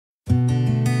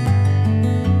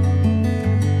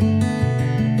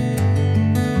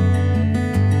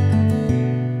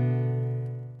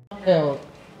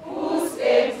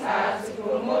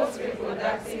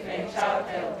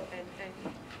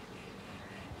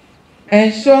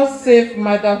ensure safe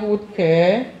motherhood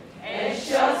care,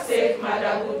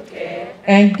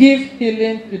 and give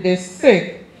healing to the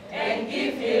sick,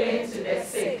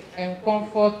 and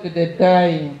comfort to the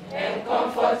dying.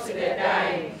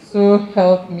 So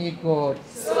help me God.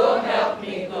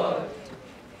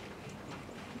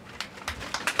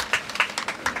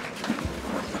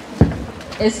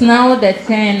 It's now the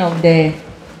turn of the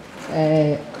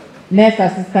Nurse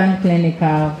Assistant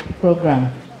Clinical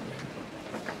Program.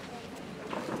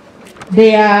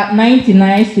 There are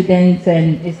 99 students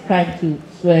and it's time to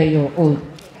swear your oath.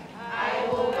 I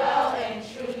will well and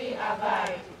truly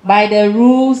abide by the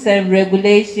rules and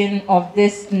regulations of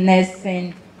this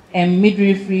nursing and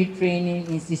midwifery training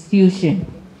institution.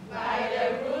 by the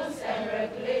rules and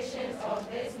regulations of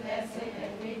this nursing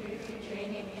and midwifery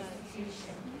training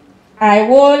institution. I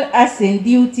will, as in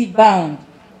duty bound,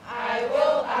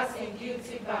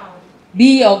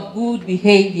 be of good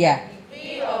behavior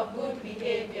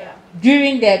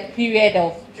during the period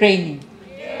of training.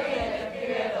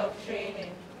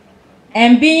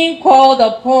 And being called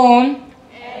upon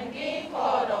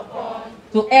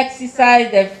to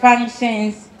exercise the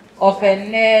functions of a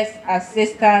nurse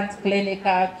assistant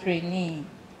clinical trainee.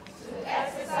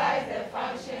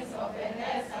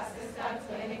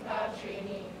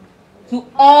 To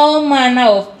all manner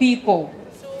of people.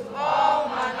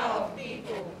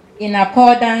 In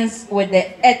accordance with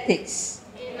the ethics.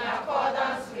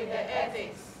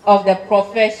 Of the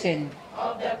profession.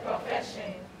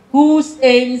 Whose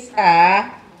aims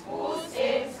are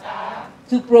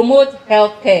to promote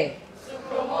healthcare.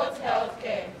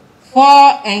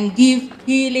 For and give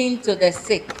healing to the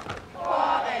sick.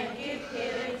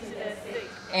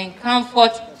 And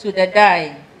comfort to the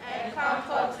dying.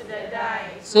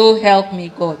 So help me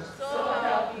God.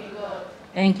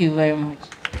 Thank you very much.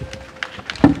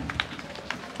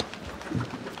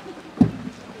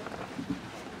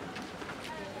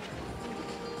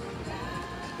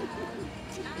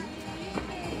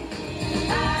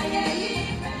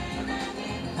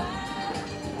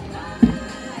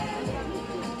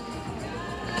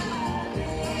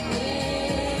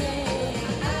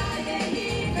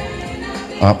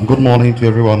 Good morning to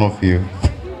every one of you.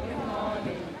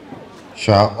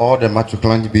 Shall all the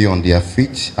matriculants be on their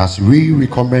feet as we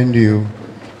recommend you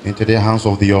into the hands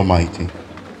of the Almighty?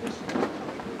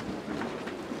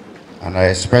 And I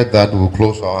expect that we'll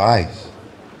close our eyes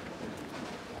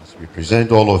as we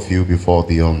present all of you before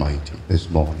the Almighty this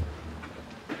morning.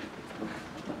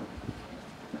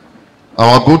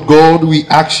 Our good God, we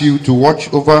ask you to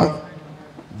watch over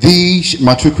these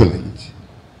matriculants.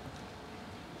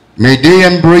 May they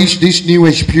embrace this new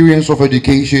experience of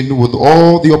education with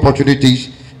all the opportunities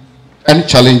and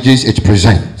challenges it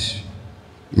presents.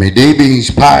 May they be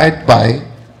inspired by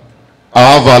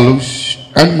our values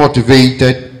and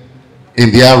motivated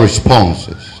in their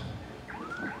responses.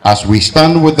 As we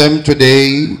stand with them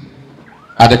today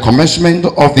at the commencement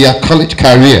of their college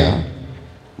career,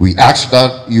 we ask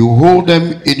that you hold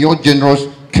them in your generous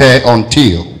care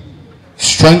until,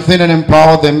 strengthen and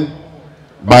empower them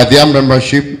by their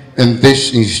membership in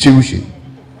this institution.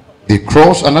 They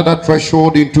cross another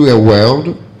threshold into a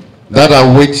world that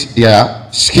awaits their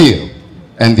skill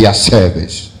and their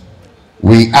service.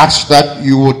 We ask that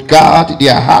you would guard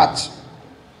their hearts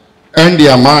and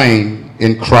their mind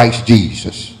in Christ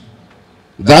Jesus,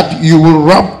 that you will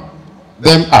wrap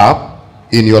them up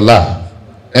in your love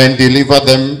and deliver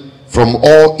them from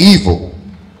all evil.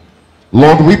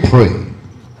 Lord, we pray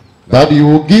that you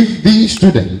will give these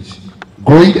students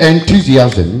great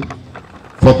enthusiasm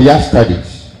for their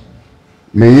studies.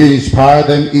 May you inspire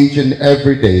them each and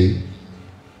every day.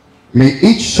 May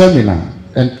each seminar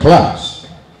and class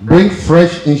bring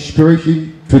fresh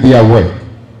inspiration to their work.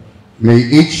 May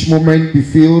each moment be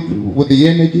filled with the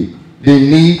energy they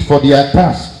need for their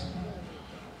task,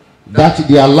 that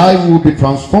their life will be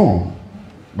transformed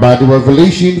by the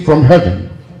revelation from heaven,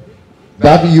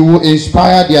 that you will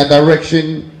inspire their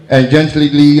direction and gently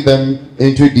lead them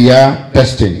into their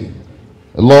destiny.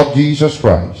 Lord Jesus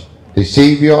Christ, the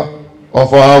Savior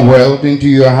of our world, into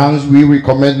your hands we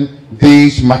recommend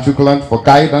these matriculants for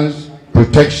guidance,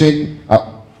 protection,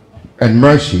 and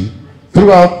mercy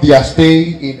throughout their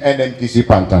stay in NMTC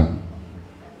Pantang.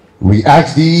 We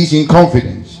ask these in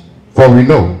confidence, for we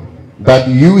know that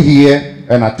you hear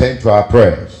and attend to our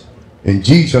prayers. In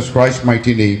Jesus Christ's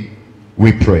mighty name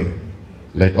we pray.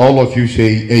 Let all of you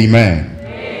say amen.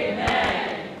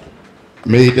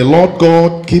 May the Lord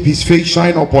God keep his face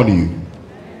shine upon you.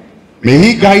 May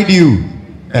he guide you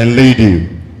and lead you.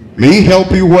 May he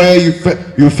help you where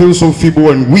you feel so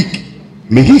feeble and weak.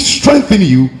 May he strengthen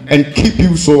you and keep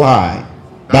you so high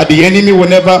that the enemy will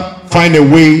never find a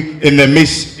way in the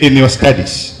midst in your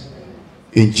studies.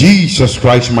 In Jesus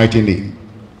Christ's mighty name.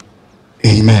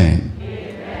 Amen.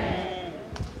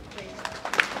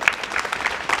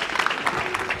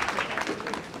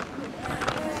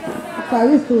 Shall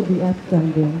we still be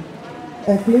outstanding?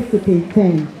 Flip to page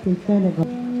 10. Page 10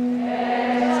 of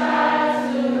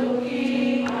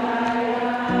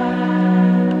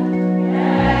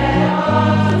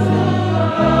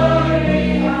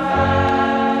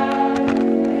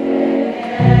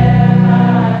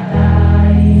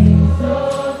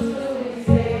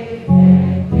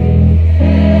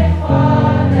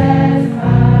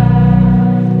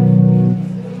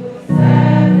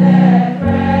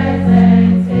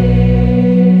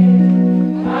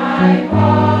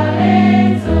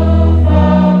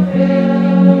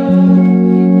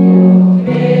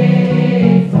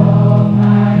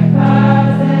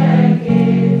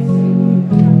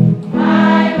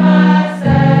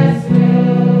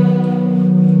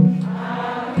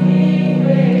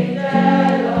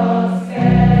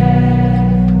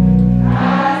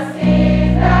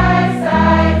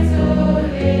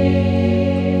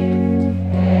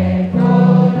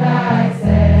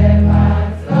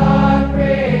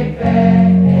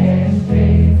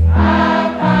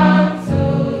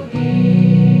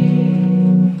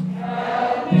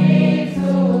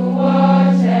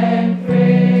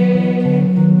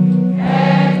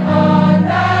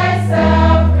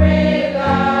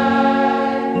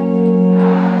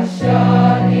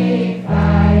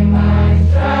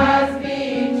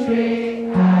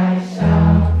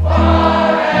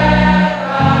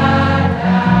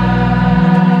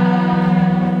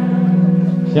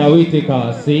Shall we take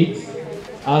our seats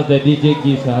as the DJ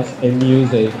gives us a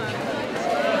music?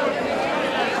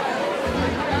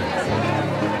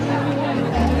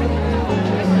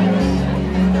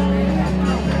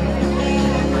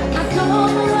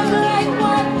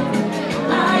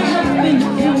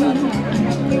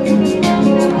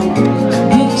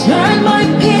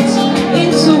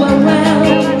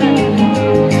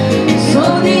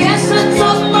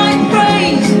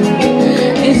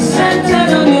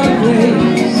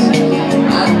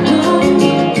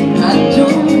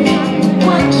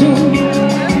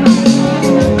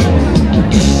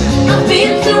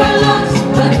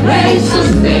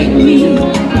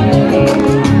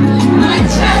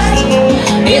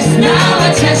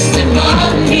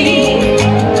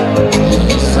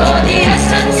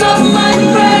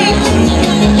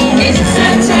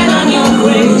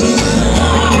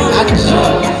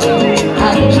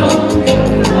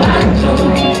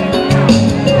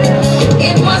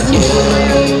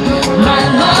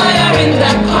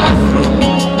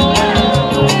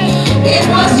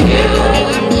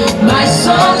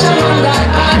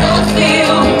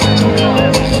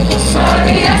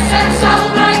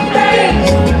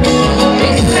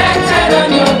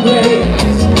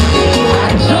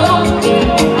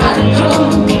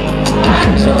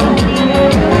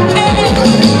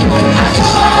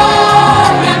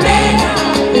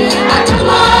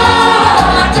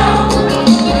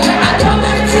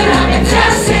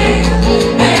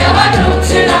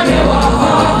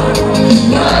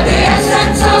 You're the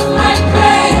essence of my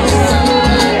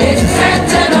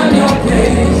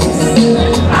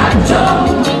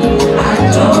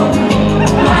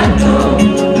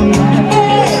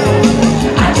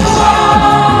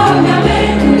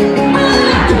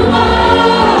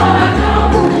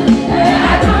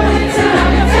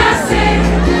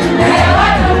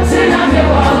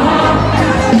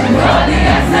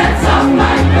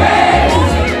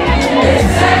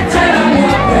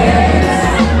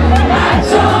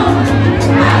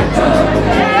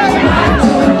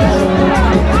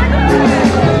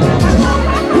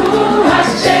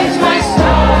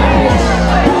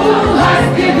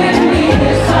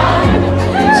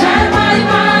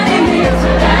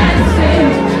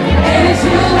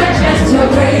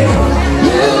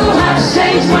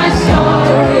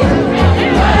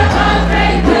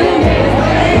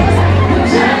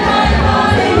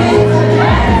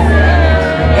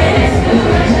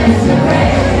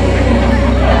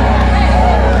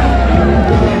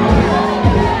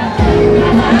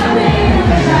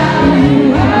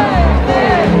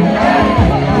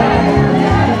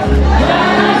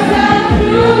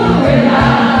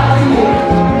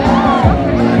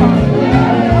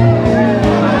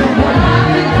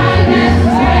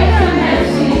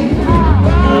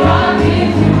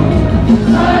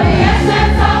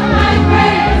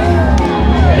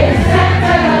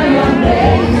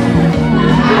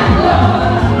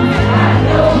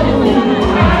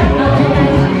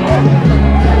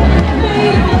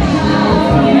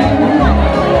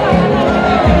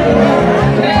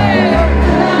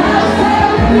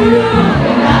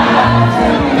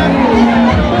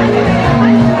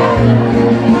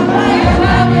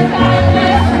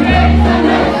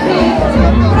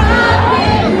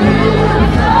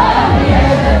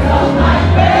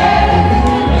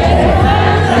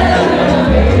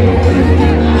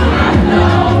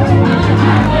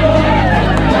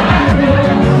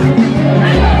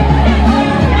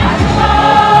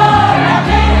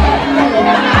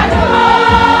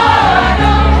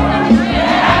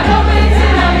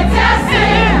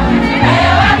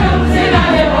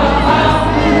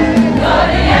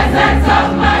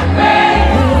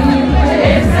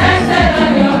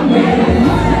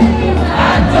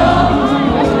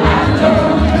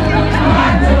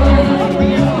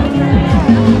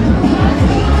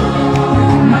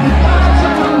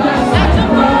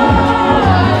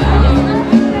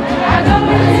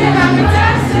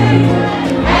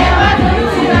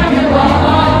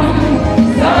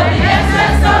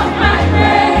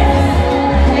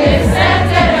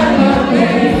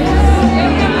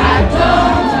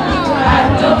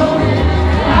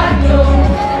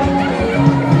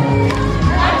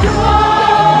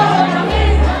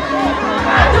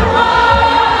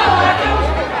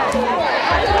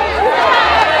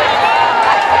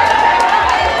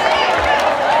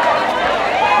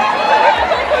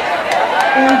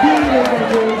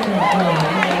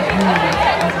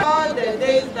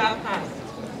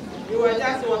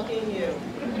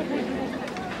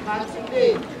But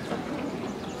today,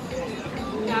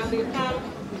 we have become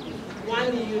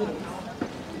one unit.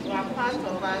 You are part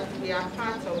of us, we are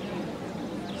part of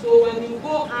you. So when you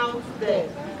go out there,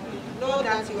 know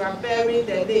that you are bearing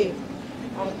the name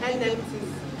of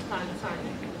NMT's Pantang.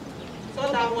 So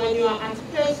that when you are at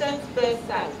patient's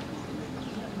bedside,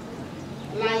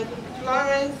 like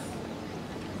Florence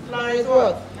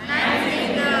what?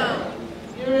 Nightingale.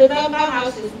 You remember how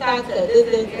she started,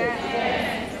 isn't it?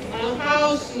 Yes. And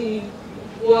how she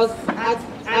was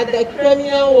at the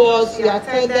Crimean War, she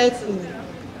attended to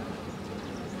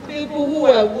people who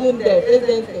were wounded,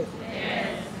 isn't it?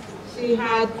 Yes. She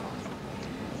had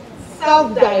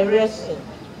self-direction,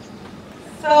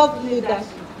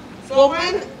 self-leadership. So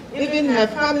when even her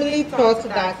family thought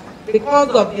that because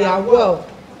of their wealth,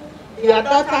 their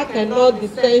daughter cannot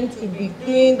descend to be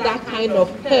doing that kind of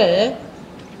care,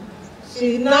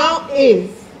 she now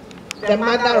is the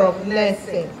mother of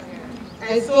nursing.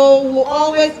 And so we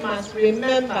always must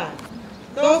remember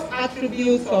those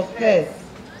attributes of hers,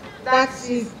 that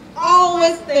she's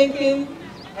always thinking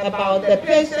about the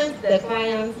patients, the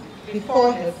clients,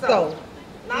 before herself.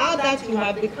 Now that you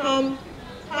have become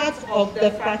part of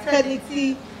the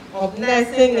fraternity of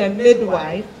nursing and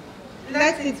midwife,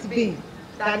 let it be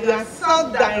that you are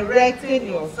self-directing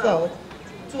yourself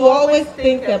to always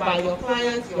think about your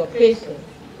clients, your patients,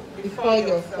 before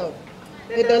yourself.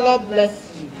 May the Lord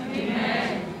bless you.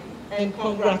 Amen. And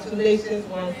congratulations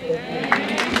once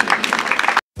again.